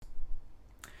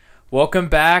Welcome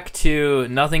back to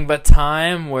Nothing But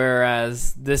Time,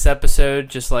 whereas this episode,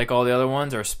 just like all the other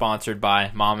ones, are sponsored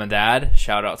by Mom and Dad.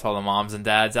 Shout out to all the moms and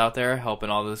dads out there helping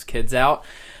all those kids out.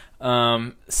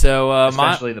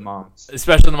 Especially the moms.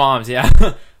 Especially the moms, yeah.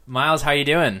 Miles, how you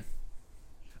doing?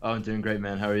 Oh, I'm doing great,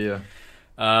 man. How are you?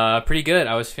 Pretty good.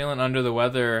 I was feeling under the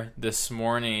weather this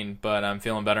morning, but I'm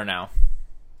feeling better now.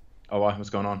 Oh, wow. What's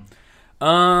going on?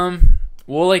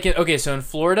 So in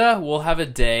Florida, we'll have a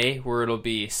day where it'll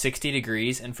be 60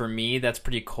 degrees, and for me, that's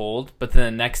pretty cold. But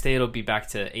then the next day, it'll be back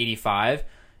to 85,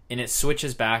 and it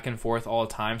switches back and forth all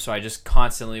the time, so I just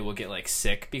constantly will get,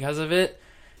 sick because of it.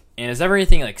 And is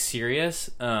everything, serious?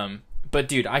 But,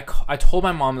 dude, I told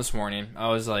my mom this morning, I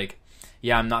was like,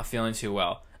 yeah, I'm not feeling too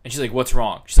well. And she's like, what's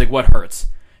wrong? She's like, what hurts?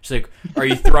 She's like, are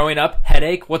you throwing up?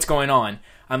 Headache? What's going on?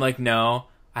 I'm like, no,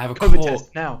 I have a COVID cold.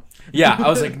 Test now. Yeah, I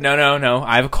was like, no,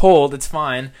 I have a cold, it's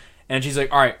fine. And she's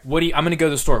like, all right, I'm going to go to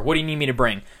the store. What do you need me to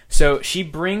bring? So she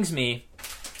brings me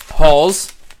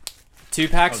Halls, 2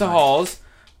 packs of Halls.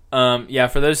 Yeah,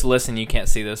 for those listening, you can't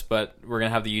see this, but we're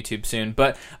going to have the YouTube soon.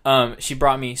 But she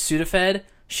brought me Sudafed.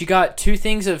 She got 2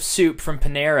 things of soup from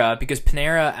Panera, because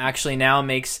Panera actually now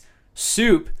makes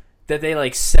soup that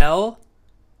they, sell.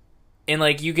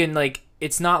 And, you can,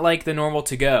 it's not like the normal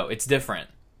to-go. It's different.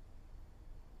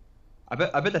 I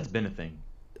bet that's been a thing.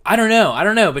 I don't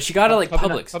know, but she got it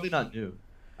Publix. Probably not new.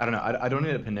 I don't know. I don't eat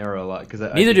at Panera a lot because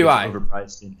Neither do I. It's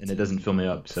overpriced and it doesn't fill me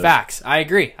up. So. Facts. I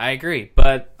agree.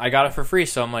 But I got it for free,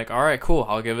 so I'm like, all right, cool.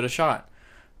 I'll give it a shot.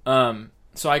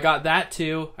 So I got that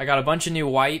too. I got a bunch of new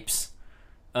wipes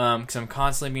because I'm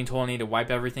constantly being told I need to wipe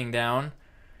everything down.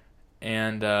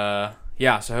 And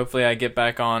yeah, so hopefully I get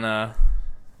back on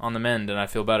the mend and I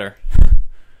feel better.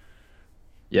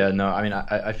 Yeah, no, I mean,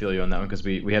 I feel you on that one because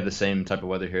we have the same type of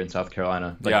weather here in South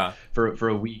Carolina. Yeah. For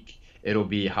a week, it'll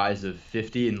be highs of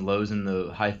 50 and lows in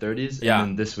the high 30s. Yeah. And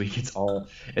then this week, it's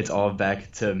all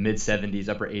back to mid 70s,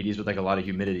 upper 80s with a lot of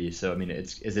humidity. So I mean,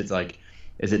 is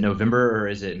it November or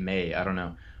is it May? I don't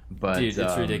know. But dude,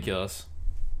 it's ridiculous.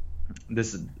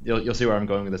 You'll see where I'm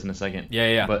going with this in a second.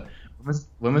 Yeah. But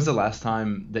when was the last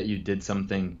time that you did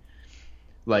something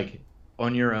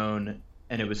on your own?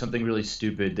 And it was something really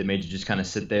stupid that made you just kind of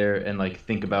sit there and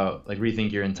think about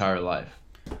rethink your entire life.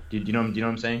 Do you know what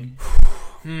I'm saying?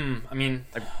 I mean,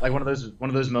 like one of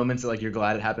those moments that you're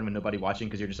glad it happened with nobody watching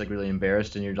because you're just really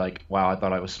embarrassed and you're like, wow, I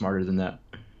thought I was smarter than that.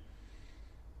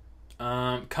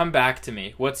 Come back to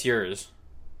me. What's yours?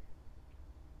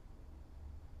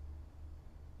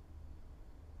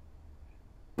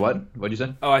 What'd you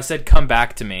say? Oh, I said come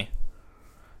back to me.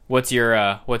 What's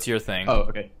your thing? Oh,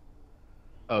 okay.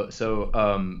 Oh, so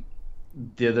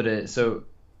the other day, so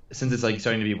since it's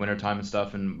starting to be wintertime and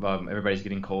stuff, and everybody's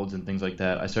getting colds and things like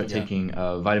that, I start taking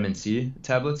vitamin C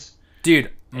tablets. Dude,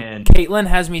 and Caitlin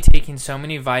has me taking so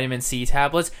many vitamin C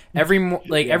tablets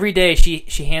every day.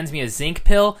 She hands me a zinc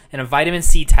pill and a vitamin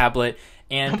C tablet,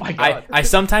 and oh my God. I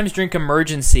sometimes drink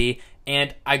Emergency,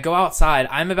 and I go outside.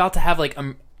 I'm about to have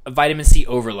a vitamin C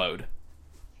overload.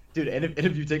 Dude, and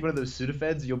if you take one of those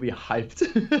Sudafeds, you'll be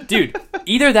hyped. Dude,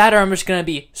 either that or I'm just going to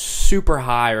be super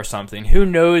high or something. Who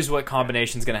knows what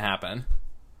combination's going to happen?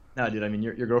 No, dude, I mean,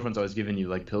 your girlfriend's always giving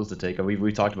you, pills to take.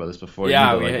 We talked about this before.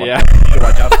 Yeah, you need to, yeah.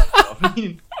 Watch out for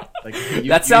yourself.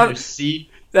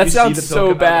 That sounds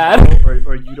so bad.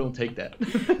 Or you don't take that.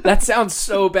 That sounds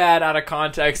so bad out of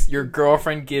context. Your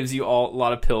girlfriend gives you a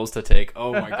lot of pills to take.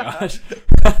 Oh, my gosh.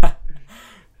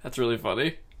 That's really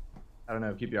funny. I don't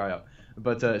know. Keep your eye out.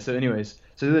 But so anyways,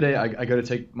 so the other day I go to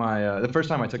take my the first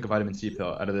time I took a vitamin C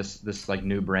pill out of this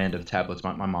new brand of tablets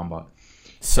my mom bought.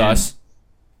 Sus.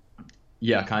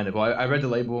 Yeah, kind of. Well, I read the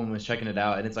label and was checking it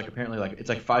out, and it's apparently it's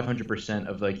 500%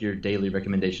 of your daily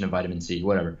recommendation of vitamin C,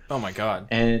 whatever. Oh my God.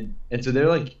 And so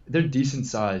they're decent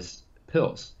sized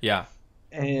pills. Yeah.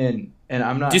 And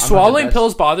I'm not. Do swallowing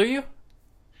pills bother you?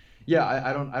 Yeah,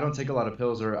 I don't take a lot of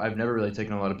pills, or I've never really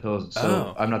taken a lot of pills,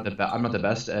 so I'm not the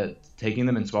best at taking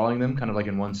them and swallowing them, kind of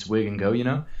in one swig and go,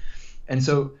 And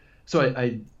so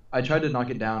I tried to knock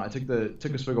it down. I took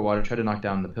a swig of water, tried to knock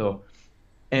down the pill,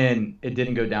 and it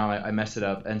didn't go down. I messed it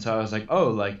up, and so I was like,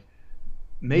 oh,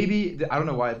 maybe I don't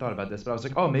know why I thought about this, but I was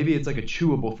like, oh, maybe it's a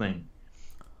chewable thing.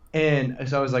 And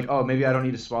so I was like, oh, maybe I don't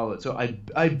need to swallow it. So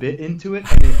I bit into it,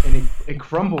 and it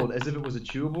crumbled as if it was a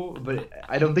chewable, but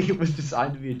I don't think it was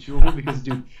designed to be a chewable because,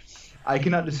 dude, I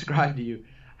cannot describe to you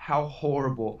how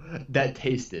horrible that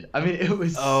tasted. I mean, it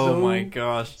was my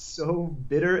gosh, so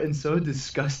bitter and so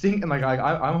disgusting. And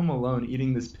I'm home alone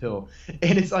eating this pill,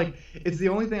 and it's the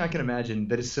only thing I can imagine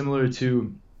that is similar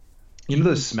to You know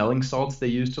those smelling salts they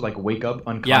use to like wake up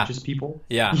Yeah. unconscious people?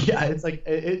 Yeah. Yeah, it's like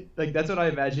like that's what I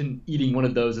imagine eating one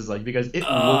of those is like because it woke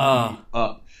Uh, me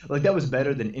up. Like that was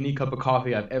better than any cup of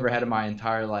coffee I've ever had in my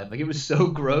entire life. Like it was so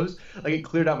gross. Like it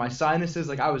cleared out my sinuses.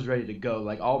 Like I was ready to go.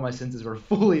 Like all my senses were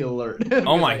fully alert. oh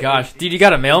Because my gosh. Dude, you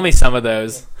gotta mail me some of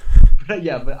those. but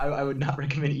yeah, but I would not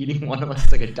recommend eating one unless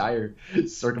it's like a dire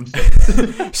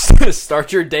circumstance.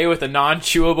 Start your day with a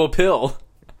non-chewable pill.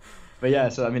 But yeah,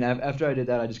 so I mean, after I did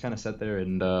that, I just kind of sat there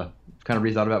and kind of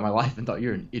rethought about my life and thought,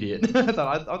 "You're an idiot." I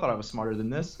thought I was smarter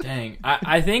than this. Dang.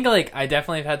 I think, like, I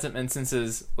definitely have had some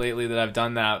instances lately that I've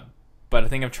done that, but I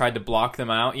think I've tried to block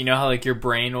them out. You know how, like, your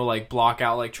brain will, like, block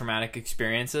out, like, traumatic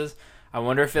experiences? I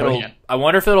wonder if it'll I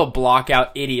wonder if it'll block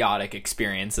out idiotic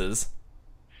experiences.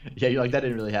 Yeah, you're like, that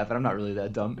didn't really happen. I'm not really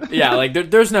that dumb. Yeah, like,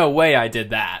 there's no way I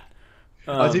did that.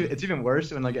 It's even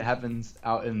worse when like it happens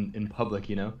out in public,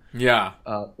 you know. Yeah.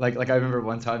 Like I remember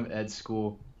one time at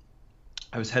school,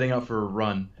 I was heading out for a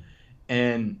run,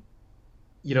 and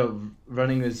you know,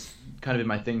 running has kind of been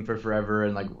my thing for forever,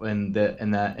 and like and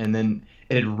then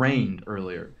it had rained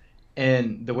earlier,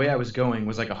 and the way I was going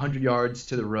was like 100 yards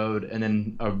to the road, and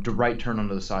then a right turn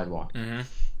onto the sidewalk.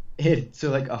 Mm-hmm.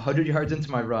 So like 100 yards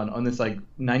into my run on this like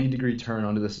 90-degree turn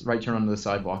onto this right turn onto the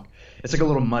sidewalk, it's like a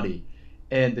little muddy.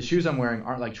 And the shoes I'm wearing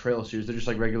aren't like trail shoes; they're just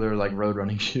like regular like road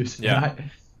running shoes. Yeah.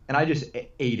 And I just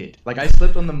ate it. Like I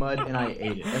slipped on the mud and I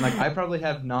ate it. And like I probably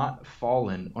have not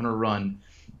fallen on a run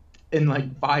in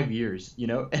like 5 years, you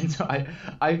know. And so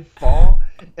I fall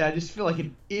and I just feel like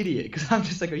an idiot because I'm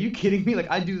just like, are you kidding me? Like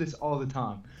I do this all the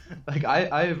time. Like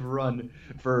I have run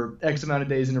for X amount of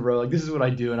days in a row. Like this is what I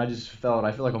do, and I just fell and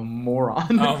I feel like a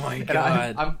moron. Oh my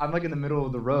god. And I'm like in the middle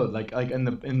of the road, like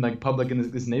in like public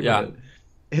in this neighborhood. Yeah.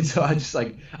 And so I just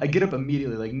like I get up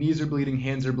immediately, like knees are bleeding,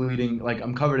 hands are bleeding, like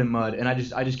I'm covered in mud, and I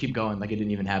just keep going, like it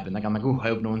didn't even happen. Like I'm like, oh, I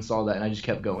hope no one saw that, and I just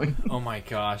kept going. Oh my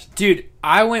gosh, dude!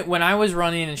 When I was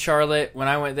running in Charlotte. When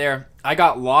I went there, I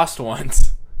got lost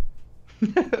once.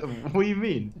 What do you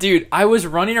mean, dude? I was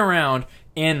running around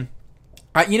and,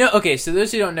 okay. So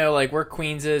those who don't know, like where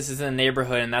Queens is in a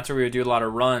neighborhood, and that's where we would do a lot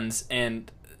of runs. And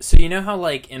so you know how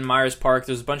like in Myers Park,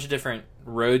 there's a bunch of different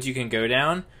roads you can go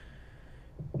down.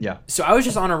 Yeah. So I was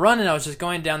just on a run and I was just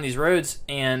going down these roads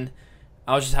and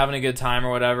I was just having a good time or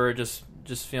whatever, just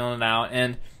feeling it out.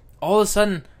 And all of a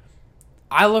sudden,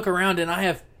 I look around and I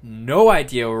have no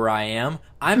idea where I am.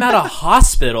 I'm at a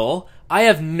hospital. I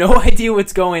have no idea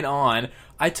what's going on.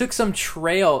 I took some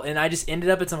trail and I just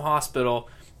ended up at some hospital.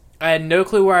 I had no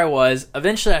clue where I was.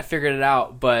 Eventually, I figured it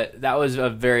out, but that was a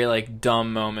very like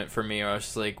dumb moment for me. Where I was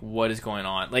just like, "What is going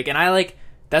on?" Like, and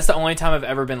that's the only time I've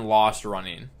ever been lost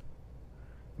running.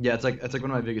 Yeah, it's like one of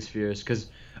my biggest fears because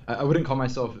I wouldn't call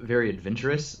myself very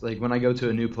adventurous. Like when I go to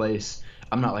a new place,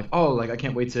 I'm not like, oh, like I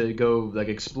can't wait to go like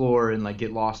explore and like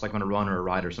get lost like on a run or a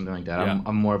ride or something like that. Yeah.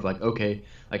 I'm more of like, okay,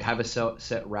 like have a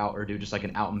set route or do just like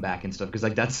an out and back and stuff because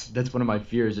like that's one of my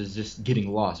fears is just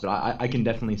getting lost. But I can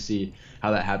definitely see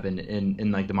how that happened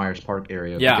in like the Myers Park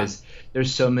area because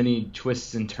there's so many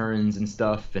twists and turns and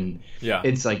stuff, and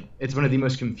it's like it's one of the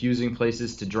most confusing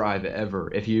places to drive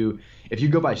ever. If you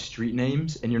go by street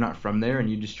names and you're not from there and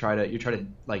you try to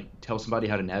like tell somebody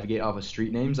how to navigate off of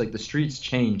street names, like the streets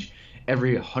change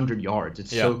every 100 yards. It's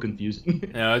so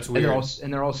confusing. Yeah, it's weird.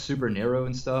 And they're all super narrow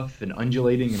and stuff and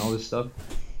undulating and all this stuff.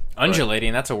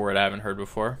 Undulating, that's a word I haven't heard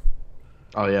before.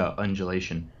 Oh yeah,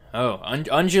 undulation. Oh,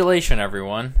 undulation,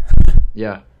 everyone.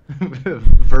 Yeah.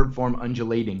 Verb form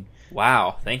undulating.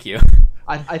 Wow, thank you.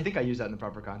 I think I use that in the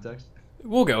proper context.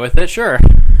 We'll go with it, sure.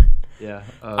 Yeah.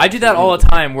 I do that all the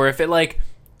time where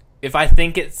if I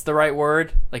think it's the right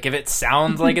word, like if it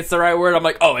sounds like it's the right word, I'm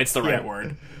like, oh, it's the right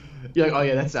word. You're like, oh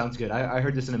yeah, that sounds good. I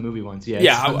heard this in a movie once. Yeah.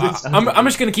 Yeah, I'm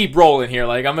just gonna keep rolling here.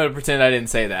 Like I'm gonna pretend I didn't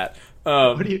say that.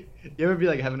 What do you ever be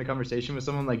like having a conversation with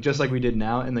someone like just like we did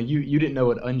now, and like you didn't know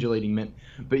what undulating meant,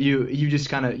 but you just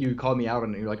kind of you called me out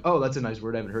on it. You're like, oh, that's a nice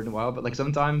word I haven't heard in a while. But like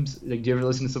sometimes, like, do you ever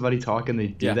listen to somebody talk and they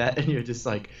do that, and you're just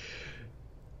like,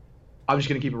 I'm just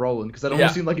gonna keep it rolling because I don't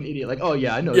want to seem like an idiot. Like, oh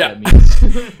yeah, I know what that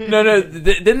means. No.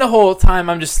 Then the whole time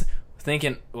I'm just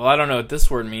thinking, well, I don't know what this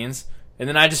word means, and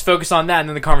then I just focus on that, and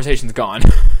then the conversation's gone.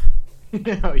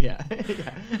 Oh yeah.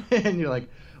 And you're like,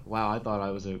 wow, I thought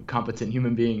I was a competent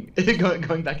human being.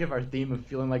 Going back to our theme of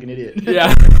feeling like an idiot.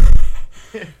 Yeah.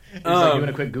 Like doing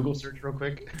a quick Google search real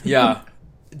quick. Yeah,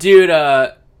 dude.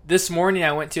 This morning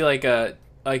I went to like a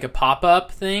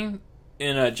pop-up thing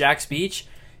in Jack's Beach.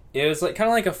 It was like kind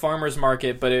of like a farmer's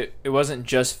market, but it wasn't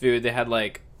just food. They had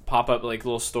like pop-up like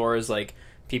little stores, like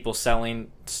people selling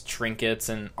trinkets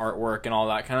and artwork and all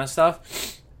that kind of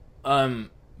stuff.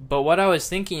 But what I was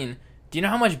thinking, do you know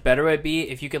how much better it would be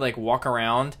if you could like walk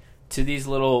around to these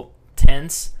little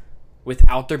tents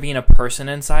without there being a person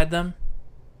inside them.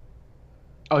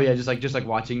 Oh yeah, just like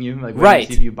watching you, like right.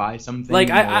 See if you buy something. Like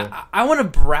I want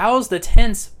to browse the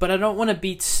tents, but I don't want to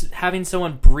be having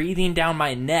someone breathing down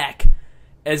my neck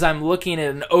as I'm looking at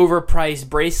an overpriced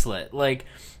bracelet. Like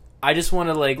I just want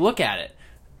to like look at it.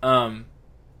 Oh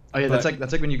yeah, that's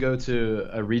like when you go to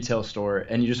a retail store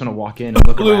and you just want to walk in and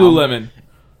look around. Lululemon.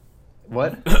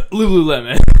 What?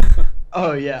 Lululemon.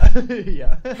 Oh yeah,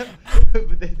 yeah.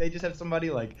 But they just have somebody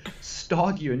like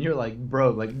stalk you, and you're like,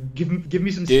 bro, like give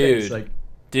me some space, like.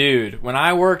 Dude, when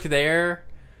I worked there,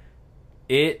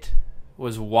 it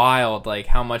was wild, like,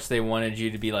 how much they wanted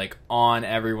you to be, like, on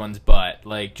everyone's butt.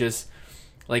 Like, just,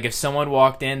 like, if someone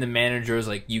walked in, the manager was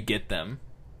like, you get them.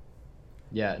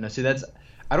 Yeah, no, see, that's,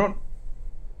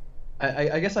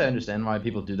 I guess I understand why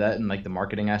people do that and, like, the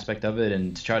marketing aspect of it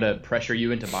and to try to pressure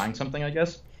you into buying something, I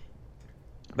guess.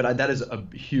 But that is a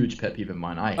huge pet peeve of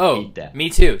mine. I hate that. Me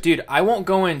too. Dude, I won't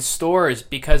go in stores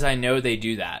because I know they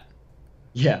do that.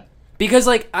 Yeah. Because,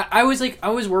 like, I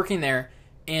was working there,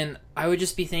 and I would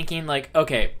just be thinking, like,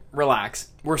 okay, relax.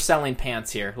 We're selling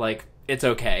pants here. Like, it's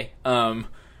okay. But,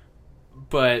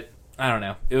 I don't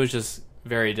know. It was just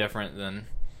very different than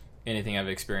anything I've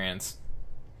experienced.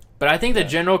 But I think the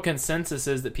general consensus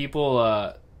is that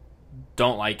people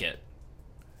don't like it.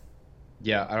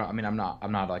 Yeah, I'm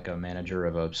not like a manager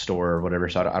of a store or whatever,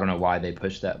 so I don't know why they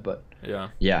push that, but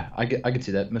yeah, I could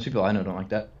see that. Most people I know don't like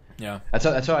that. Yeah, that's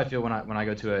how I feel when I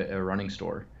go to a running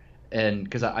store, and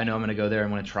because I know I'm gonna go there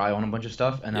and want to try on a bunch of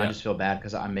stuff, and I just feel bad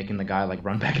because I'm making the guy like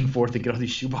run back and forth to get all these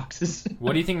shoe boxes.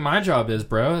 What do you think my job is,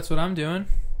 bro? That's what I'm doing.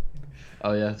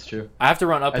 Oh yeah, that's true. I have to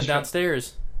run up and down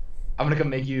stairs. I'm gonna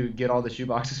come make you get all the shoe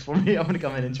boxes for me. I'm gonna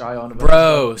come in and try on.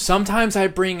 Bro, sometimes I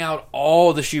bring out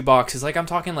all the shoe boxes. Like I'm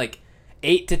talking like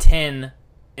 8 to 10,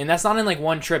 and that's not in like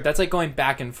one trip. That's like going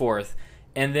back and forth,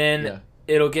 and then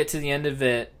it'll get to the end of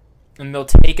it. And they'll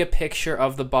take a picture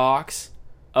of the box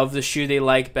of the shoe they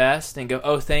like best and go,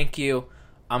 oh, thank you.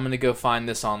 I'm going to go find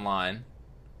this online.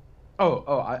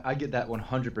 I get that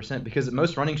 100% because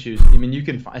most running shoes, I mean, you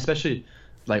can find, especially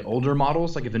like older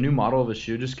models, like if a new model of a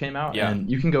shoe just came out, and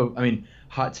you can go, I mean,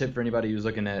 hot tip for anybody who's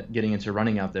looking at getting into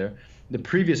running out there, the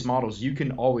previous models you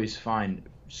can always find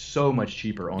so much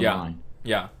cheaper online.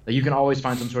 Yeah. Like you can always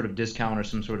find some sort of discount or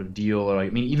some sort of deal, or like,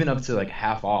 I mean, even up to like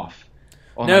half off.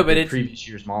 No, but the previous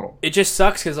year's model. It just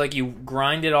sucks because like you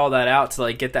grinded all that out to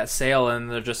like get that sale, and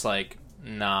they're just like,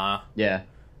 nah. Yeah,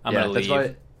 I'm gonna leave.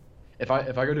 That's why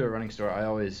if I go to a running store, I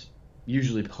always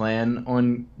usually plan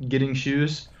on getting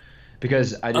shoes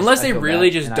because unless they really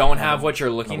just don't have what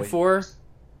you're looking for.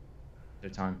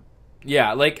 Their time.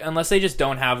 Yeah, like unless they just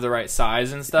don't have the right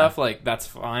size and stuff, like that's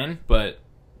fine. But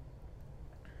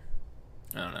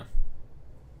I don't know.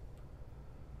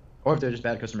 Or if they're just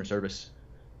bad customer service.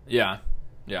 Yeah,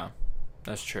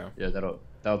 that's true. Yeah, that'll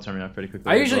turn me off pretty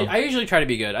quickly. I usually try to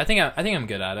be good. I think I'm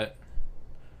good at it.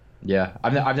 Yeah,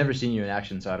 I've never seen you in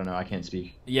action, so I don't know. I can't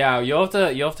speak. Yeah, you'll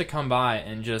have to come by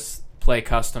and just play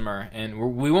customer,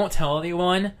 and we won't tell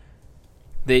anyone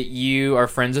that you are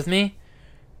friends with me,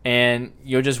 and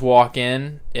you'll just walk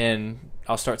in and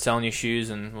I'll start selling you shoes,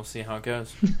 and we'll see how it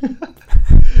goes.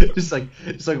 just like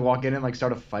walk in and like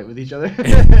start a fight with each other,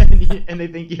 and they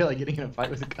think you're like getting in a fight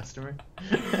with a customer.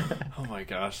 Oh my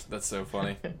gosh, that's so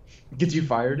funny. Gets you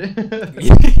fired.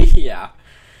 Yeah.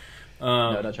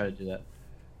 No, don't try to do that.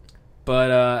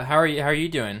 But how are you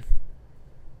doing?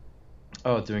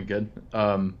 Oh, doing good.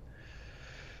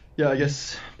 Yeah, I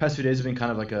guess past few days have been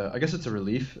kind of like I guess it's a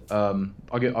relief.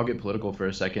 I'll get political for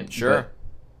a second. Sure.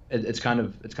 It's kind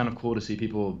of cool to see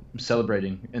people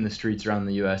celebrating in the streets around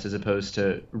the U.S. as opposed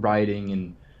to rioting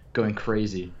and going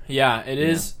crazy. Yeah, it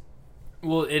is.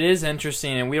 Well, it is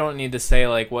interesting, and we don't need to say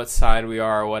like what side we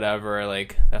are or whatever.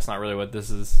 Like that's not really what this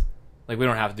is. Like we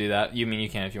don't have to do that. You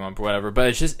can if you want, but whatever.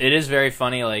 But it is very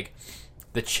funny, like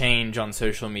the change on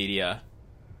social media.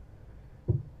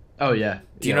 Oh yeah.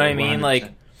 Do you know what I mean? 100%.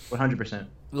 Like 100%.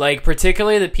 Like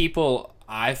particularly the people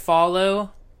I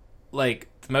follow, like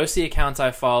most of the accounts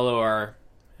I follow are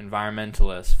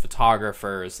environmentalists,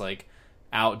 photographers, like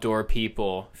outdoor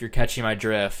people. If you're catching my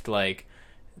drift, like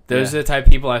those are the type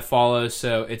of people I follow.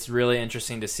 So it's really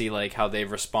interesting to see like how they've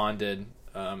responded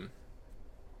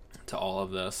to all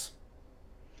of this.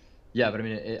 Yeah, but I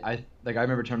mean, I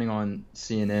remember turning on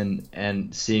CNN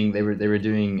and seeing they were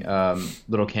doing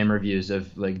little camera views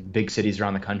of like big cities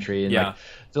around the country, and like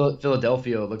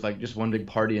Philadelphia looked like just one big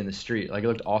party in the street. Like it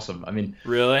looked awesome. I mean,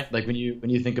 really, like when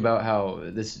you think about how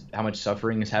much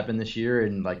suffering has happened this year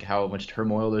and like how much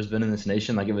turmoil there's been in this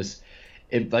nation, like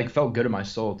it like felt good in my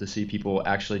soul to see people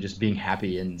actually just being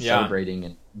happy and celebrating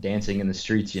and dancing in the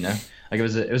streets. You know, like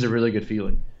it was a really good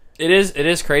feeling. It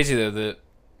is crazy though that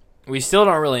we still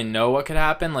don't really know what could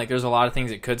happen. Like, there's a lot of things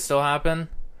that could still happen.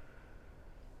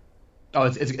 Oh,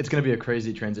 it's gonna be a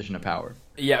crazy transition of power.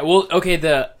 Yeah, well,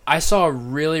 okay, I saw a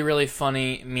really, really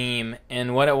funny meme,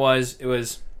 and what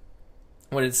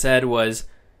what it said was,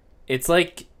 it's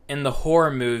like in the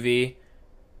horror movie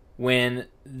when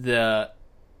the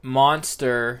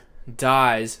monster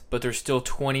dies, but there's still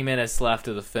 20 minutes left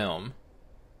of the film.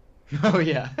 Oh,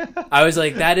 yeah. I was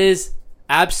like, that is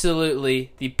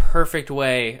absolutely the perfect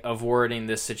way of wording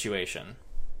this situation.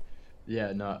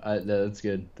 Yeah, no, that's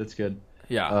good. That's good.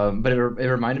 Yeah. But it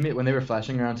reminded me when they were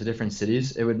flashing around to different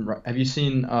cities. Have you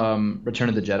seen Return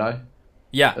of the Jedi?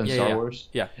 Yeah. In Star Wars.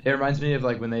 Yeah. It reminds me of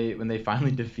like when they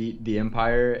finally defeat the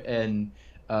Empire, and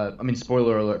I mean,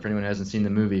 spoiler alert for anyone who hasn't seen the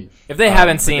movie. If they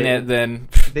haven't seen it, then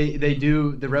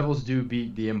the rebels do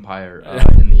beat the Empire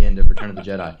in the end of Return of the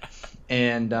Jedi,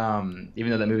 and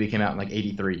even though that movie came out in like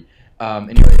 '83.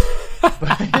 Anyways, but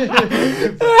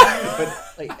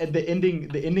like the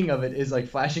ending of it is like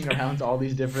flashing around to all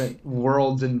these different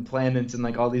worlds and planets and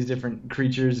like all these different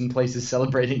creatures and places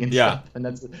celebrating and stuff, and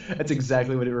that's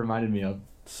exactly what it reminded me of.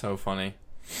 So funny.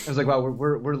 I was like, wow,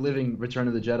 we're living Return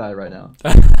of the Jedi right now.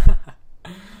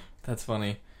 That's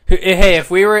funny. Hey,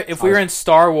 if we were in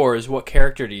Star Wars, what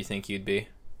character do you think you'd be?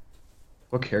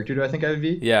 What character do I think I would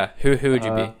be? Yeah, who would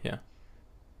you be? Yeah.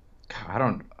 I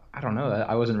don't know.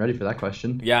 I wasn't ready for that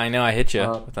question. Yeah, I know. I hit you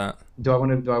with that. Do I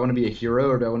want to be a hero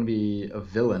or do I want to be a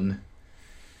villain?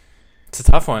 It's a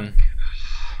tough one.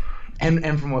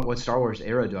 And from what Star Wars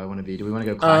era do I want to be? Do we want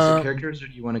to go classic characters or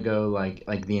do you want to go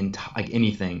like the entire like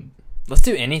anything? Let's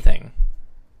do anything.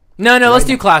 No, let's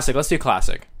do classic. Let's do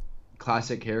classic.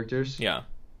 Classic characters? Yeah.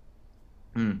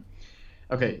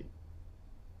 Okay.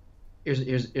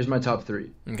 Here's my top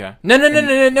 3. Okay.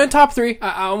 No, top 3.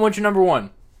 I want your number 1.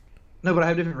 No, but I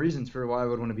have different reasons for why I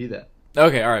would want to be that.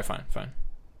 Okay, all right, fine.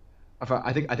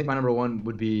 I think my number 1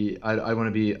 would be I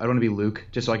want to be Luke,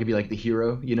 just so I could be like the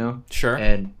hero, you know? Sure.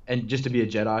 And just to be a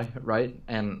Jedi, right?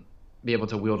 And be able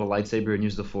to wield a lightsaber and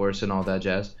use the Force and all that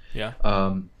jazz. Yeah.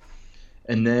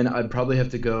 And then I'd probably have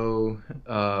to go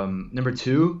number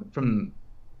 2 from,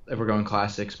 if we're going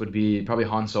classics, would be probably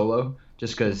Han Solo,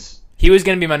 just because he was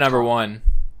gonna be my number 1.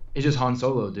 It's just Han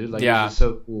Solo, dude. Like, yeah. He's just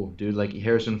so cool, dude. Like,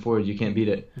 Harrison Ford, you can't beat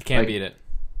it. You can't beat it.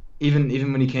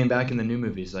 Even when he came back in the new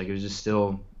movies, like, it was just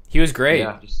still... He was great.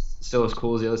 Yeah, just still as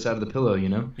cool as the other side of the pillow, you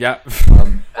know? Yeah.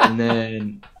 And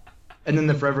then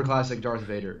the forever classic Darth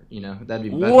Vader, you know? That'd be...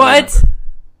 What?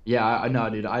 Yeah, I know,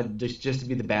 dude. I just to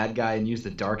be the bad guy and use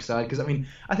the dark side. Because, I mean,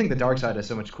 I think the dark side has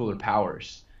so much cooler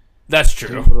powers. That's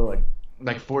true. To,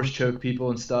 like force choke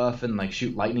people and stuff, and like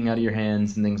shoot lightning out of your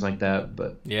hands and things like that.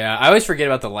 But yeah, I always forget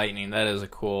about the lightning. That is a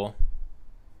cool.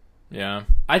 Yeah,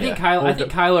 I think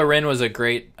Kylo Ren was a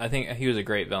great. I think he was a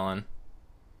great villain.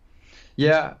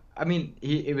 Yeah, I mean,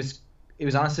 it was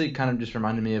honestly kind of just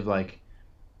reminded me of like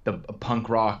a punk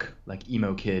rock like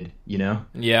emo kid, you know?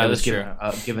 Yeah, that's true.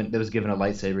 That was given a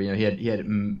lightsaber. You know, he had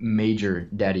major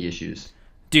daddy issues.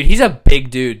 Dude, he's a big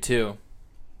dude too.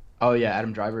 Oh yeah,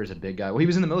 Adam Driver is a big guy. Well, he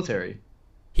was in the military.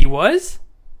 He was?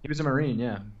 He was a Marine,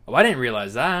 yeah. Oh, I didn't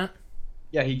realize that.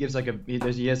 Yeah, he gives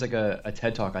he has like a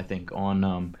TED talk, I think,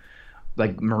 on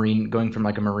like Marine, going from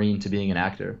like a Marine to being an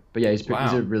actor. But yeah, he's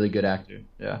a really good actor.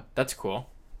 Yeah. That's cool.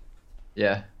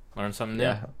 Yeah. Learn something new.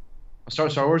 Yeah. Star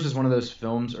Wars is one of those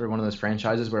films or one of those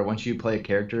franchises where once you play a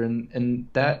character in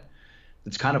that,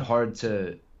 it's kind of hard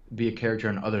to be a character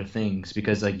in other things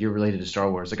because like you're related to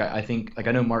Star Wars. Like I think like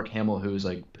I know Mark Hamill who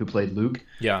played Luke.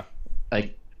 Yeah.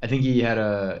 Like I think he did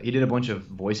a bunch of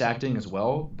voice acting as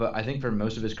well, but I think for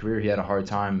most of his career he had a hard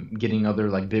time getting other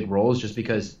like big roles just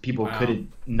because people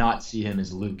couldn't not see him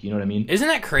as Luke. You know what I mean? Isn't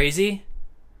that crazy?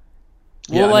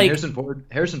 Yeah, well, I mean,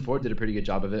 Harrison Ford did a pretty good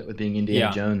job of it with being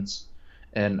Indiana Jones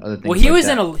and other things. Well, he was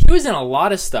in a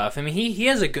lot of stuff. I mean,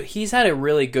 he's had a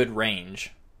really good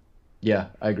range. Yeah,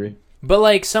 I agree. But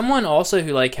like someone also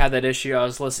who like had that issue, I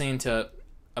was listening to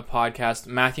a podcast,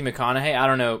 Matthew McConaughey. I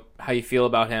don't know how you feel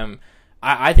about him.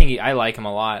 I think I like him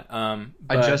a lot.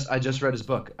 I just read his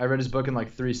book. I read his book in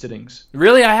like 3 sittings.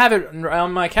 Really, I have it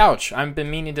on my couch. I've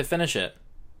been meaning to finish it.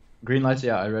 Green Lights,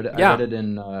 yeah, I read it. I read it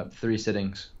in 3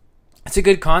 sittings. It's a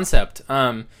good concept.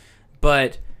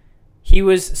 But he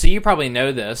was, so you probably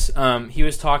know this. He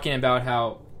was talking about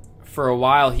how for a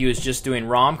while he was just doing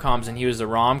rom-coms and he was a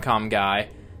rom-com guy,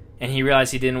 and he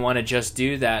realized he didn't want to just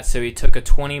do that, so he took a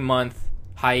 20-month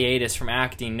hiatus from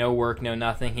acting, no work, no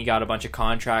nothing. He got a bunch of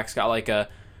contracts, got like a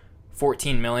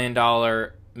 $14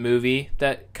 million movie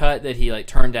that he like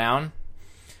turned down.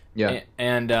 Yeah.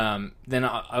 And then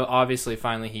obviously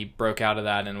finally he broke out of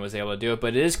that and was able to do it.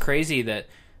 But it is crazy that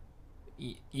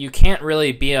you can't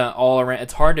really be an all-around.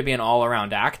 It's hard to be an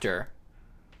all-around actor.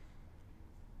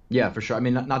 Yeah, for sure. I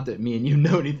mean, not that me and you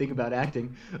know anything about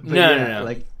acting, but No.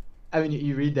 like, I mean,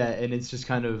 you read that and it's just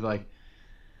kind of like,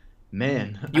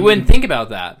 man, You wouldn't think about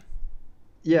that.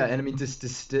 Yeah, and I mean,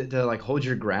 just to like hold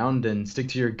your ground and stick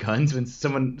to your guns when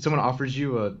someone offers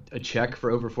you a check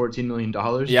for over $14 million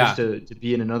just to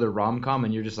be in another rom-com,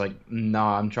 and you're just like,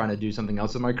 nah, I'm trying to do something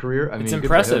else with my career. I mean, It's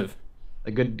impressive.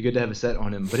 Like good to have a set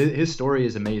on him, but his story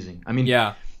is amazing. I mean,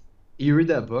 Yeah. You read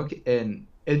that book and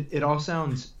it all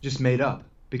sounds just made up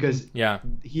because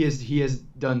he has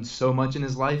done so much in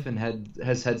his life and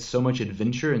has had so much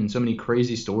adventure and so many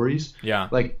crazy stories. Yeah.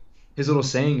 Like his little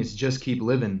saying is just keep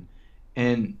living.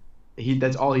 And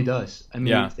that's all he does. I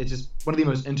mean, it's just one of the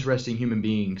most interesting human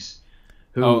beings.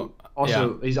 He's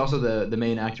also the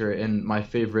main actor in my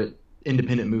favorite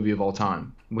independent movie of all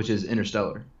time, which is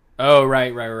Interstellar. Oh,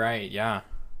 right. Yeah.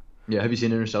 Yeah, have you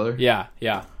seen Interstellar? Yeah.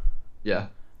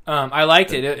 I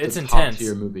liked it. It's intense. Top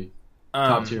tier movie.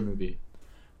 Top tier movie.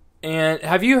 And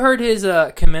have you heard his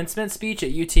commencement speech at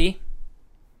UT?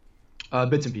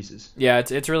 Bits and pieces. Yeah,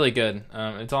 it's really good.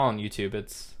 It's all on YouTube.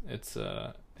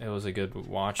 It was a good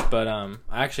watch, but I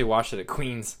actually watched it at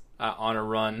Queens on a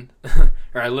run,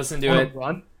 or I listened to it.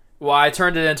 Run? Well, I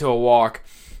turned it into a walk.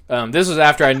 This was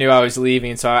after I knew I was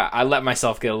leaving, so I let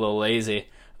myself get a little lazy.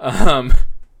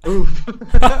 Oof.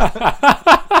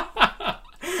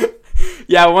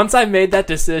 Yeah, once I made that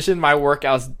decision, my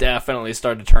workouts definitely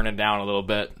started turning down a little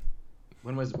bit.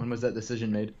 When was that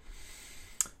decision made?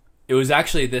 It was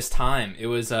actually this time. It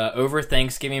was over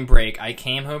Thanksgiving break. I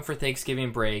came home for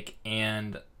Thanksgiving break,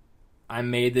 and I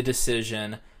made the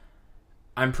decision.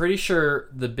 I'm pretty sure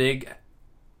the big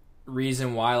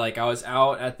reason why, like, I was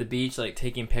out at the beach, like,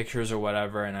 taking pictures or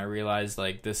whatever, and I realized,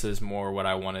 like, this is more what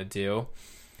I want to do.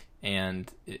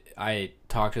 And I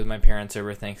talked with my parents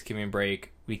over Thanksgiving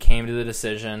break. We came to the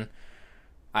decision.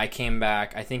 I came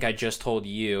back. I think I just told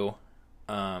you.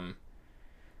 And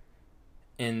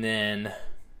then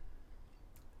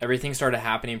everything started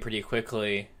happening pretty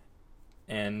quickly.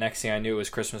 And next thing I knew, it was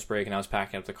Christmas break, and I was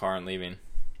packing up the car and leaving.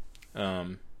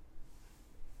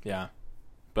 Yeah.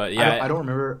 But yeah, I don't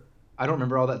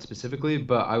remember all that specifically,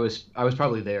 but I was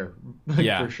probably there.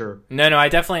 Yeah, for sure. No, I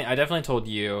definitely told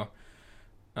you.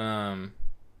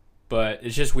 But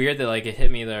it's just weird that, like, it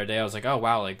hit me the other day. I was like, oh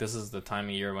wow, like, this is the time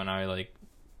of year when I, like,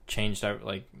 changed,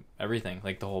 like, everything,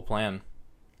 like, the whole plan.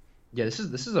 Yeah, this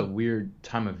is a weird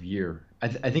time of year. I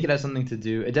think it has something to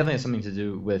do. It definitely has something to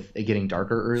do with it getting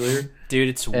darker earlier. Dude,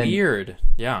 it's weird.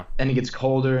 Yeah. And it gets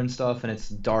colder and stuff, and it's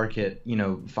dark at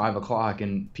 5:00,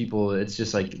 and people. It's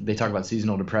just like they talk about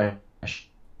seasonal depression.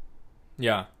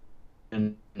 Yeah.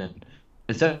 And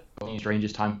it's definitely the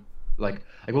strangest time. Like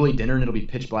we'll eat dinner and it'll be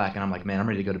pitch black, and I'm like, man, I'm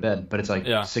ready to go to bed. But it's like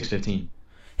 6:15.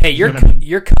 Hey,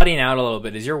 you're cutting out a little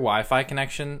bit. Is your Wi-Fi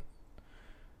connection?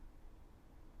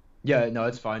 Yeah, no,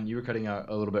 it's fine. You were cutting out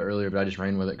a little bit earlier, but I just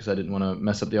ran with it because I didn't want to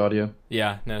mess up the audio.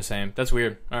 Yeah, no, same. That's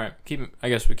weird. All right, I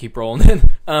guess we keep rolling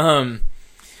then.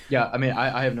 Yeah, I mean,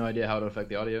 I have no idea how to affect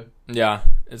the audio. Yeah,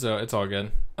 it's all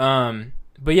good.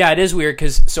 But yeah, it is weird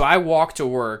because so I walk to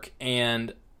work,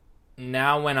 and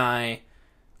now when I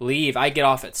leave, I get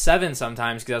off at 7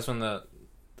 sometimes because that's when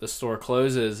the store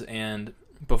closes, and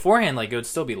beforehand, like, it would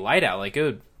still be light out, like, it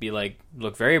would be like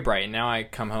look very bright, and now I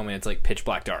come home and it's like pitch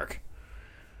black dark.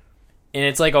 And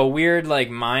it's like a weird, like,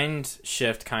 mind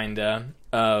shift kinda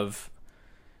of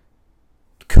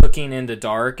cooking in the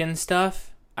dark and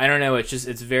stuff. I don't know, it's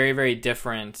very, very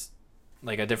different,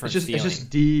 like a different feeling. It's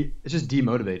just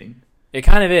demotivating. It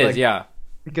kind of is, like, yeah.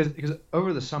 Because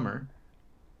over the summer,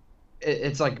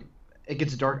 it's like it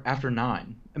gets dark after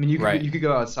 9. I mean, you could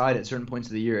go outside at certain points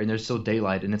of the year and there's still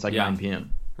daylight and it's like 9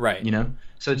 p.m. Right.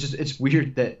 So it's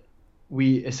weird that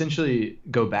we essentially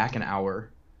go back an hour.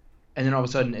 And then all of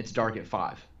a sudden, it's dark at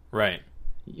 5. Right.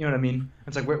 You know what I mean?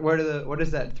 It's like where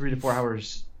does that 3 to 4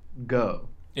 hours go?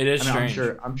 It is strange.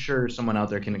 I'm sure someone out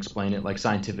there can explain it, like,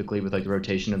 scientifically with, like, the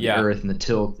rotation of the Earth and the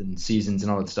tilt and seasons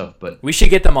and all that stuff. But we should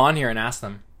get them on here and ask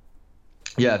them.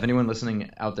 Yeah, if anyone listening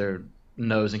out there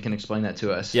knows and can explain that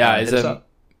to us, yeah, hit us up.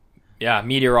 Yeah,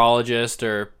 meteorologist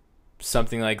or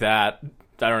something like that.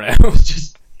 I don't know.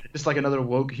 Just like another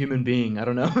woke human being. I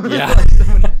don't know. Yeah.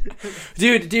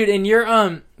 Dude, in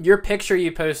your picture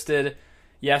you posted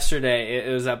yesterday,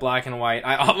 it was that black and white.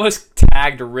 I almost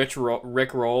tagged Rick Roll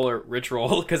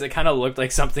because it kind of looked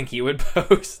like something he would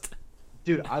post.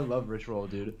 Dude, I love Rich Roll,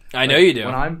 dude. I know you do.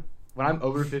 When I'm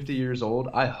over 50 years old,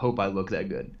 I hope I look that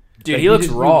good. Dude, he looks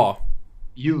raw.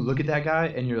 You look at that guy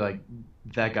and you're like,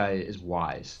 that guy is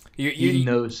wise. He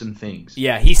knows some things.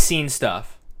 Yeah, he's seen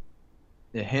stuff.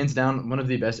 hands down one of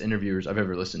the best interviewers I've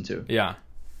ever listened to. Yeah.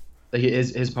 Like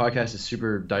his podcast is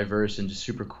super diverse and just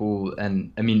super cool.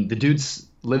 And I mean, the dude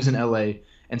lives in LA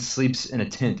and sleeps in a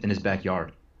tent in his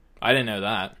backyard. I didn't know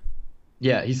that.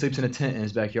 Yeah, he sleeps in a tent in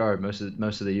his backyard most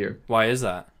of the year. Why is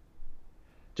that?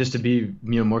 Just to be,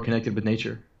 more connected with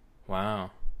nature.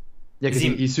 Wow. Yeah, because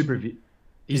he's super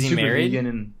super married? vegan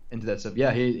and into that stuff.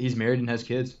 Yeah, he's married and has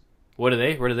kids. Where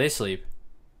do they sleep?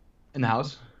 In the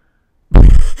house.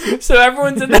 So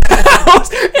everyone's in the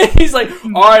house, and he's like,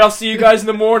 "All right, I'll see you guys in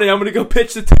the morning. I'm gonna go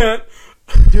pitch the tent."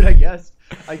 Dude, I guess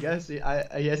he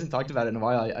hasn't talked about it in a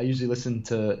while. I usually listen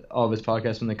to all of his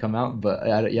podcasts when they come out, but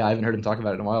I haven't heard him talk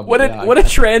about it in a while. What a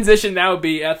transition that would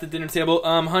be at the dinner table,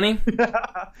 honey.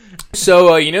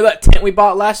 So you know that tent we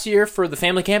bought last year for the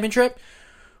family camping trip?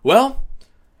 Well,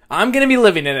 I'm gonna be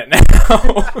living in it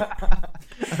now.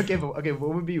 Okay,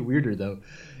 what would be weirder though?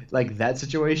 Like that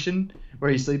situation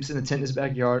where he sleeps in a tent in his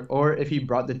backyard, or if he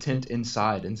brought the tent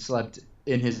inside and slept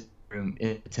in his room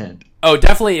in a tent. Oh,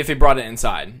 definitely if he brought it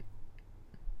inside.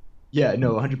 Yeah,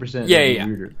 no, 100%. Yeah.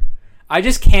 Weirder. I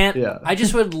just can't. Yeah. I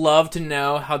just would love to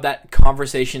know how that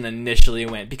conversation initially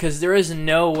went, because there is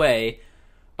no way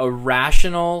a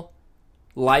rational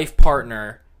life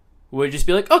partner would just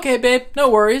be like, "Okay, babe, no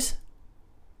worries."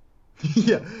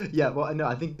 Yeah. Well, no,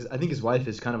 I think his wife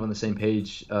is kind of on the same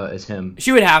page as him.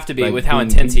 She would have to be, Like, with how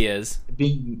intense he is.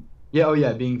 Being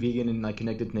vegan and like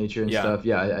connected to nature and stuff.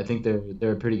 Yeah, I think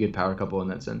they're a pretty good power couple in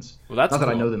that sense. Well, that's not that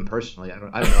I cool. know them personally. I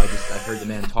don't know. I've heard the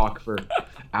man talk for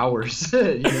hours.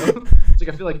 It's like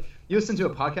I feel like you listen to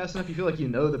a podcast enough, you feel like you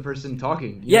know the person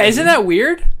talking. Yeah, isn't that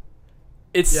weird?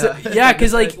 It's Yeah.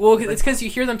 because it's because you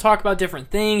hear them talk about different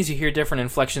things, you hear different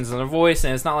inflections in their voice,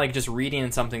 and it's not like just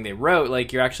reading something they wrote.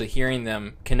 Like you're actually hearing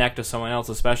them connect with someone else,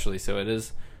 especially. So it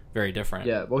is very different.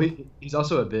 Yeah. Well, he's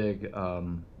also a big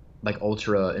like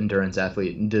ultra endurance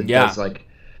athlete and does like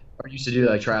or used to do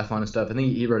like triathlon and stuff. I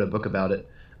think he wrote a book about it.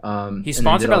 He's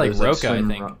sponsored by like Roka, I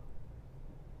think.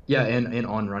 Yeah, and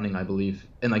On Running, I believe,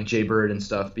 and like Jay Bird and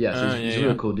stuff. But yeah, so he's a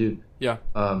really cool dude. Yeah.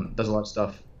 Does a lot of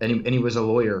stuff, and he was a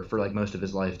lawyer for like most of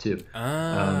his life too.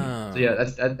 Oh. So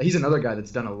yeah, he's another guy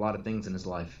that's done a lot of things in his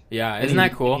life. Yeah, isn't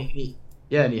that cool? And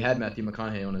he had Matthew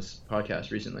McConaughey on his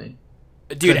podcast recently.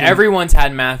 Dude, everyone's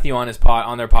had Matthew on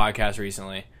on their podcast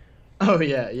recently. Oh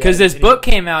yeah. Because this book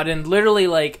came out, and literally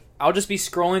like I'll just be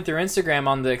scrolling through Instagram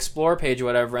on the Explore page or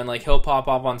whatever, and like he'll pop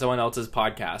up on someone else's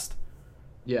podcast.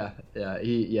 Yeah.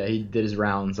 He did his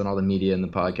rounds on all the media and the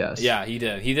podcast. Yeah, he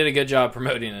did. He did a good job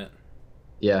promoting it.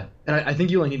 Yeah, and I think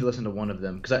you only need to listen to one of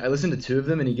them because I listened to two of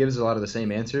them and he gives a lot of the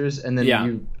same answers. And then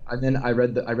I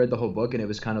read the whole book and it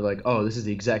was kind of like, oh, this is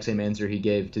the exact same answer he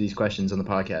gave to these questions on the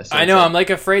podcast. So I know. I'm like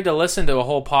afraid to listen to a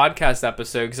whole podcast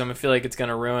episode because I'm gonna feel like it's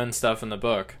gonna ruin stuff in the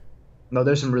book. No,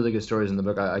 there's some really good stories in the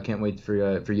book. I can't wait for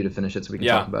you to finish it so we can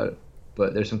talk about it.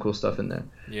 But there's some cool stuff in there.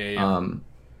 Yeah.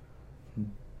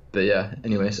 But yeah,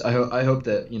 anyways, I hope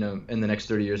that, in the next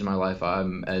 30 years of my life,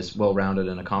 I'm as well-rounded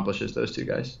and accomplished as those two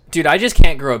guys. Dude, I just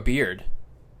can't grow a beard.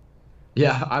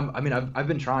 Yeah, I've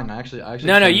been trying. I actually.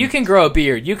 No, you can grow a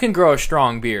beard. You can grow a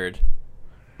strong beard.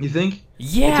 You think?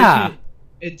 Yeah.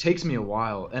 It takes me a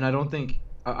while, and I don't think.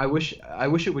 I wish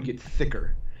it would get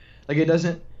thicker. Like it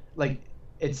doesn't. Like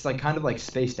it's like kind of like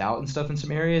spaced out and stuff in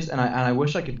some areas, and I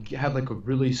wish I could have like a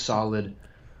really solid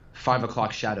 5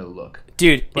 o'clock shadow look.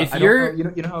 Dude, but if you're... You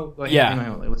know how... Like,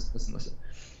 yeah. Listen.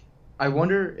 I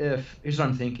wonder if... Here's what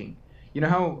I'm thinking. You know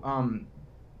how,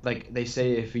 like, they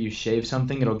say if you shave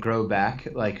something, it'll grow back,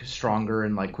 like, stronger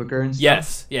and, like, quicker and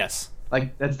stuff? Yes.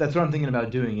 Like, that's what I'm thinking about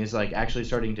doing, is, like, actually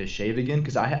starting to shave again,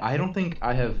 because I don't think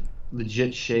I have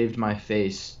legit shaved my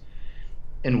face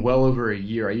in well over a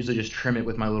year. I usually just trim it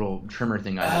with my little trimmer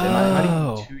thing. It might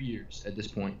even be 2 years at this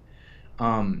point.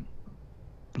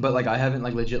 But like I haven't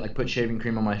like legit like put shaving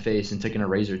cream on my face and taken a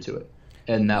razor to it,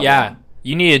 and that. Yeah,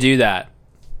 you need to do that.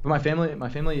 But my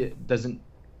family doesn't.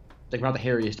 Like we're not the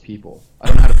hairiest people. I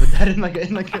don't know how to put that in like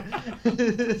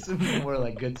some more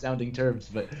like good sounding terms,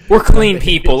 but we're clean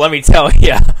people. Let me tell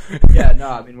you. Yeah, no,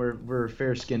 I mean we're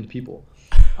fair skinned people.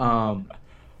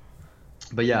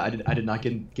 But yeah, I did not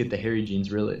get the hairy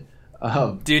genes really.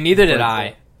 Dude, neither did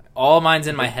I. All mine's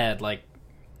in my head, like.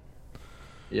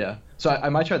 Yeah. So I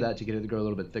might try that to get it to grow a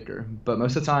little bit thicker. But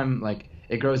most of the time, like,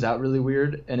 it grows out really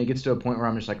weird, and it gets to a point where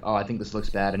I'm just like, oh, I think this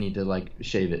looks bad. I need to, like,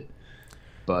 shave it.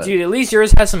 But dude, at least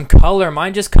yours has some color.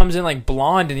 Mine just comes in, like,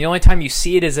 blonde, and the only time you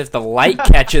see it is if the light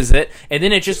catches it, and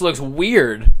then it just looks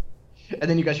weird. And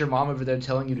then you got your mom over there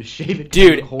telling you to shave it.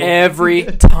 Dude, every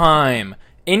time.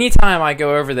 Anytime I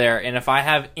go over there, and if I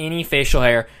have any facial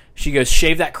hair, she goes,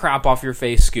 shave that crap off your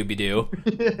face, Scooby-Doo.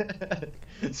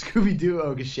 Scooby-Doo,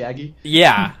 oh, 'cause Shaggy?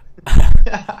 Yeah.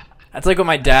 That's like what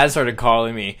my dad started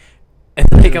calling me. And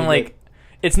like I'm like,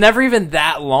 it's never even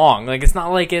that long. Like it's not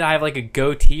like I have like a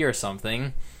goatee or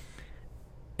something.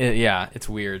 Yeah, it's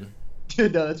weird. No,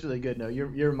 that's really good. No,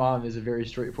 your mom is a very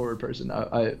straightforward person.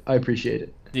 I appreciate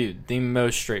it. Dude, the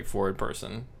most straightforward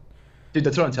person. Dude,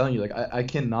 that's what I'm telling you. Like, I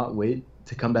cannot wait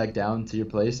to come back down to your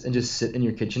place and just sit in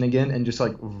your kitchen again and just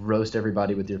like roast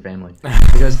everybody with your family.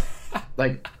 Because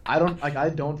like I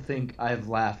don't think I've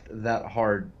laughed that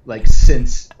hard like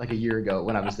since like a year ago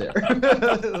when I was there.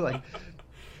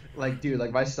 like dude,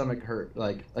 like my stomach hurt.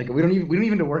 Like we don't even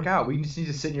need to work out. We just need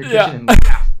to sit in your kitchen and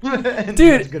laugh. And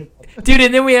dude,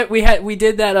 and then we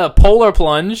did that polar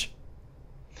plunge.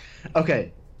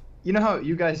 Okay. You know how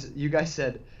you guys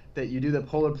said that you do the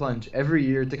polar plunge every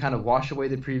year to kind of wash away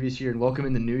the previous year and welcome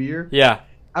in the new year? Yeah.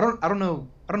 I don't know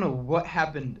what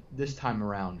happened this time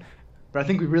around, but I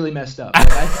think we really messed up. Like,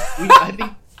 I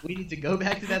think we need to go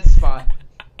back to that spot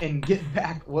and get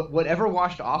back whatever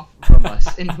washed off from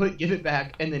us and give it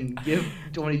back, and then give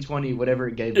 2020 whatever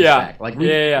it gave us back. Like we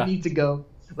need to go.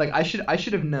 Like I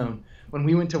should have known when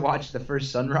we went to watch the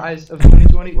first sunrise of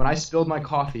 2020 when I spilled my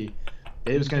coffee.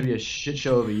 It was going to be a shit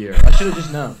show of a year. I should have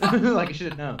just known. Like, I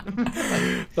should have known.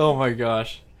 Like, oh, my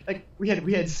gosh. Like, we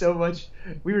had so much.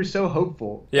 We were so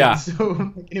hopeful. Yeah.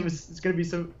 And it's going to be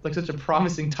such a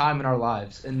promising time in our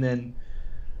lives. And then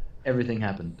everything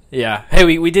happened. Yeah.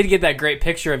 Hey, we did get that great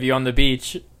picture of you on the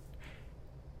beach.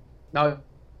 No.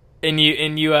 And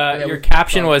your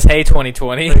caption was, "Hey,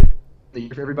 2020." The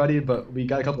year for everybody, but we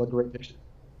got a couple of great pictures.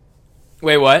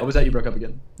 Wait, what? What was that? You broke up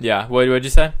again. Yeah. What'd you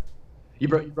say? You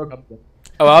broke up again.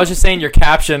 Oh, I was just saying your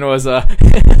caption was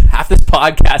half this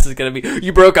podcast is gonna be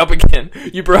you broke up again.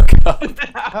 You broke up.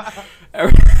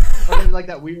 Like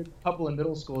that weird couple in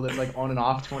middle school that's like on and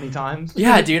off 20 times.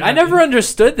 Yeah, dude, I never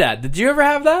understood that. Did you ever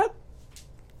have that?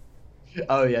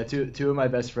 Oh yeah, two of my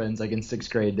best friends like in 6th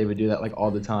grade, they would do that like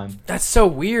all the time. That's so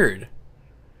weird.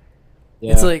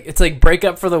 Yeah. It's like break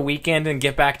up for the weekend and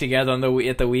get back together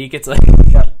at the week. It's like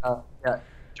yeah.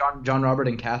 John Robert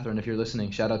and Catherine, if you're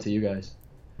listening, shout out to you guys.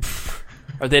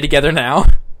 Are they together now?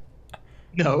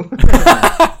 No.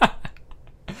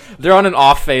 They're on an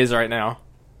off phase right now.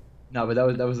 No, but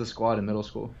that was the squad in middle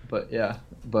school. But yeah,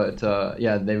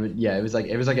 they would. Yeah, it was like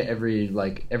every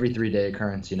 3-day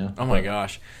occurrence, you know. Oh my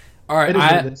gosh! All right,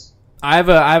 I have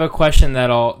a question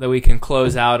that we can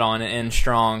close out on and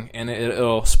strong, and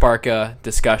it'll spark a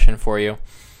discussion for you.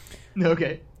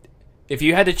 Okay. If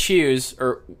you had to choose,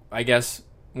 or I guess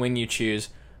when you choose,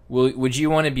 would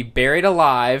you want to be buried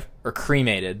alive or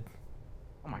cremated?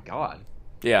 Oh my god.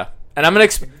 Yeah, and I'm gonna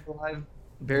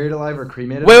buried alive or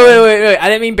cremated? Wait! I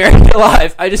didn't mean buried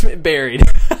alive. I just meant buried.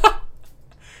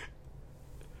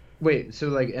 Wait, so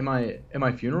like, am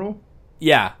I funeral?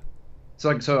 Yeah. So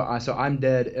I'm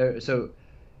dead. So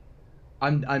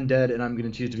I'm dead, and I'm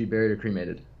gonna choose to be buried or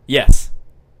cremated. Yes.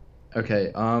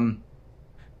 Okay.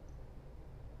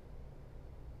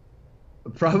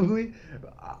 Probably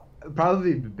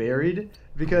buried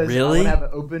because really? I want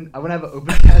to have an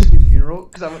open casket funeral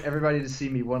because I want everybody to see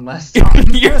me one last time.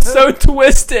 You're so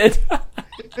twisted. I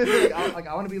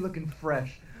want to be looking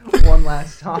fresh one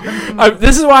last time.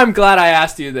 This is why I'm glad I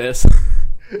asked you this.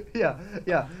 Yeah.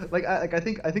 Like I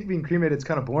think being cremated is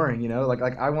kind of boring, you know. Like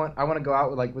I want to go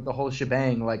out with the whole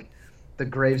shebang, like the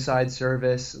graveside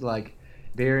service, like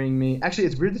burying me. Actually,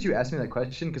 it's weird that you asked me that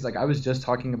question because like I was just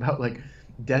talking about like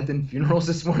death and funerals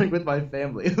this morning with my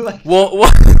family. Like, well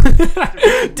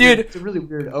dude, it's a really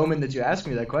weird omen that you asked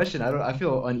me that question. I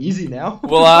feel uneasy now.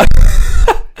 Well,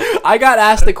 I got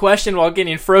asked the question while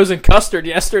getting frozen custard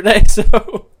yesterday.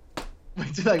 So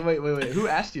wait, who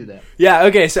asked you that? Yeah,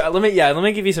 okay. So let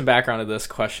me give you some background to this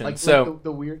question. Like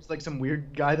the weird, like some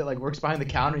weird guy that like works behind the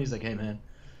counter. He's like, "Hey man,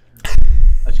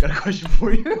 I just got a question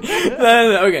for you."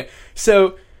 No, okay.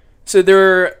 So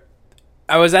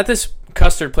I was at this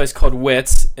custard place called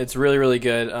Wits. It's really, really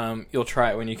good. You'll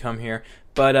try it when you come here.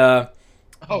 But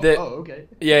okay.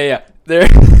 Yeah.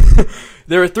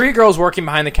 There were 3 girls working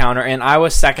behind the counter, and I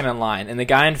was second in line. And the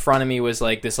guy in front of me was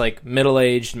like this like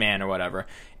middle-aged man or whatever.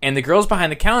 And the girls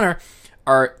behind the counter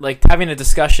are like having a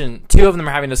discussion. 2 of them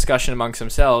are having a discussion amongst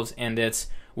themselves, and it's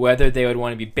whether they would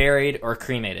want to be buried or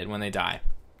cremated when they die.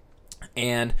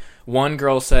 And one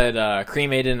girl said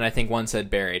cremated, and I think one said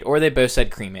buried, or they both said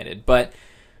cremated. But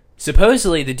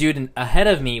supposedly the dude ahead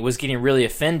of me was getting really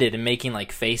offended and making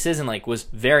like faces and like was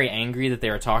very angry that they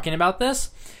were talking about this.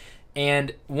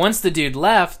 And once the dude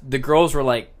left, the girls were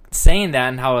like saying that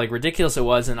and how like ridiculous it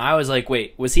was, and I was like,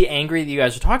 wait, was he angry that you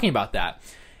guys were talking about that?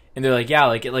 And they're like, yeah,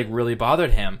 like it like really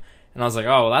bothered him. And I was like,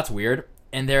 oh, well, that's weird.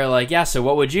 And they're like, yeah, so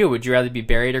what would you rather be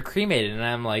buried or cremated? And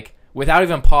I'm like, without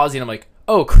even pausing, I'm like,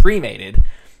 oh, cremated.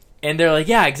 And they're like,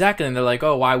 yeah, exactly. And they're like,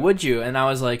 oh, why would you? And I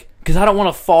was like, because I don't want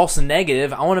a false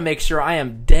negative. I want to make sure I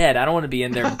am dead. I don't want to be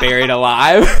in there buried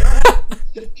alive.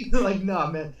 You're like, nah,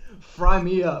 man, fry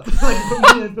me up. Like,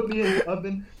 put me in the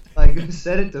oven. Like,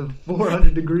 set it to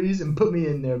 400 degrees and put me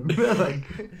in there. Like,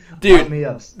 dude, light me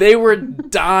up. They were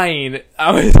dying.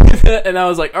 I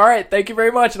was like, all right, thank you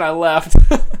very much. And I left.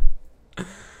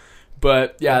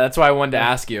 But, yeah, that's why I wanted to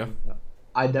ask you.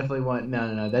 I definitely want...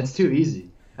 No. That's too easy.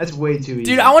 That's way too easy.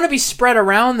 Dude, I want to be spread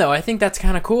around, though. I think that's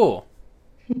kind of cool.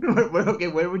 Okay,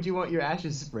 where would you want your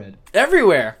ashes spread?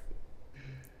 Everywhere.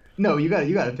 No, you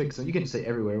gotta pick some. You can just say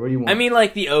everywhere. Where do you want? I mean,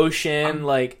 like, the ocean,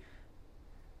 the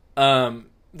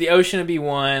ocean would be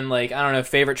one, like, I don't know,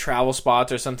 favorite travel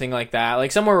spots or something like that.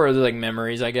 Like, somewhere where there's, like,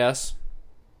 memories, I guess.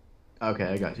 Okay,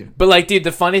 I got you. But, like, dude,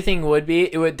 the funny thing would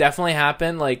be, it would definitely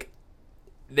happen, like,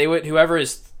 whoever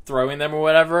is throwing them or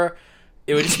whatever,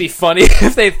 it would just be funny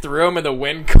if they threw them and the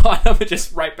wind caught them and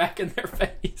just right back in their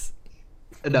face.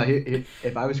 No,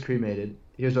 if I was cremated,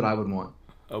 here's what I would want.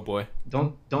 Oh boy.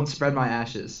 Don't spread my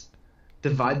ashes.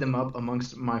 Divide them up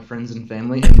amongst my friends and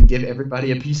family and give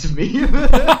everybody a piece of me.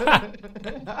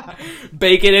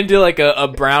 Bake it into like a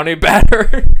brownie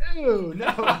batter. Ew, no,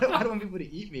 I don't want people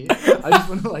to eat me. I just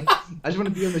want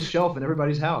to be on the shelf in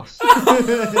everybody's house.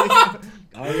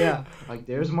 Oh yeah, like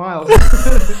there's Miles.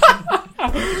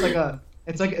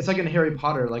 It's like in Harry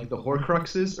Potter, like the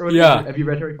Horcruxes or whatever. Yeah. Have you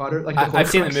read Harry Potter? Like I've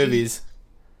seen the movies.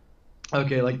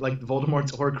 Okay, like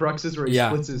Voldemort's Horcruxes, where he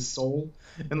splits his soul,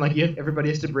 and like everybody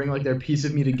has to bring like their piece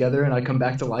of me together, and I come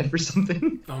back to life or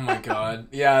something. Oh my god,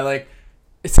 yeah, like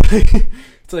it's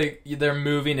like they're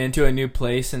moving into a new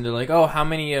place, and they're like, oh, how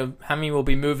many will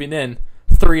be moving in?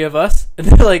 3 of us, and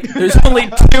they're like, there's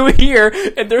only 2 here,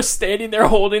 and they're standing there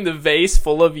holding the vase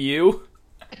full of you.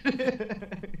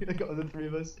 Like, oh, the 3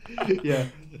 of us. Yeah,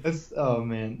 that's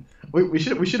man. We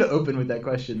should have opened with that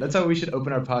question. That's how we should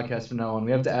open our podcast from now on.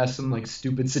 We have to ask some like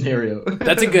stupid scenario.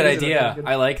 That's a good idea.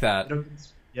 I like that.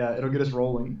 It'll get us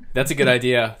rolling. That's a good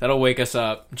idea. That'll wake us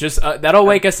up. That'll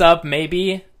wake us up.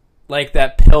 Maybe like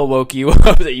that pill woke you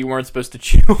up that you weren't supposed to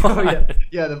chew on. Oh,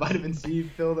 yeah, the vitamin C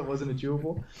pill that wasn't a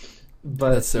chewable.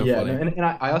 But that's so funny. And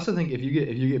I also think if you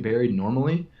get buried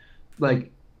normally, like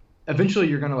eventually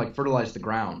you're gonna like fertilize the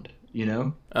ground. You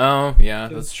know? Oh yeah,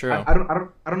 that's true. I don't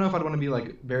know if I'd want to be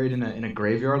like buried in a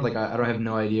graveyard. Like I don't have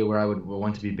no idea where I would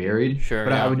want to be buried. Sure.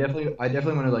 But yeah. I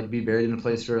definitely want to like be buried in a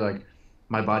place where like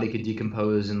my body could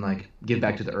decompose and like give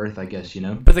back to the earth. I guess, you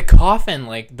know. But the coffin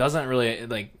like doesn't really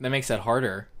like that makes that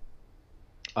harder.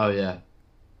 Oh yeah,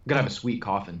 gotta have a sweet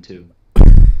coffin too.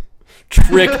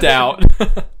 Tricked out.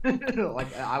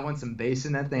 Like I want some bass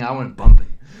in that thing. I want it bumping.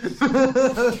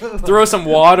 Throw some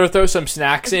water, throw some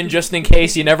snacks in just in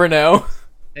case. You never know.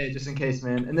 Hey, just in case,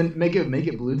 man. And then make it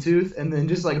Bluetooth, and then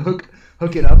just like hook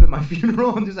it up at my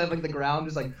funeral, and just have like the ground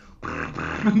just like.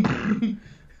 Oh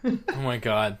my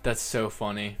god, that's so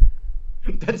funny.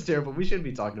 That's terrible. We shouldn't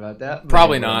be talking about that.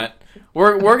 Probably not.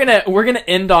 We're gonna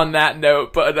end on that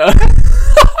note, but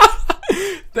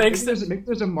thanks. Maybe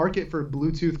there's a market for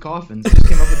Bluetooth coffins. Just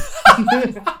came up with.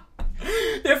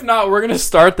 If not, we're gonna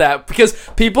start that because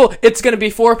it's gonna be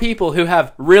for people who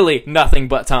have really nothing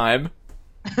but time.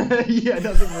 Yeah,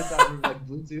 nothing but time. Like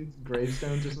Bluetooth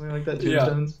gravestones or something like that.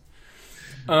 Tombstones.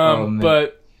 Yeah.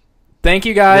 But thank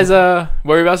you guys. What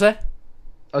were you about to say?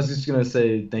 I was just gonna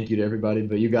say thank you to everybody,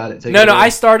 but you got it. No, I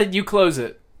started. You close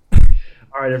it.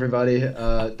 All right, everybody.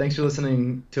 Thanks for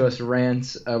listening to us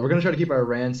rant. We're going to try to keep our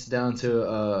rants down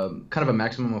to kind of a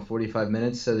maximum of 45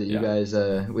 minutes so that you guys,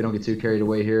 we don't get too carried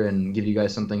away here and give you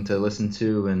guys something to listen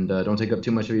to and don't take up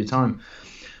too much of your time.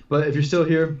 But if you're still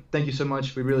here, thank you so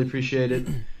much. We really appreciate it.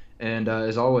 And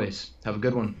as always, have a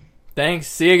good one. Thanks.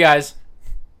 See you guys.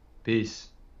 Peace.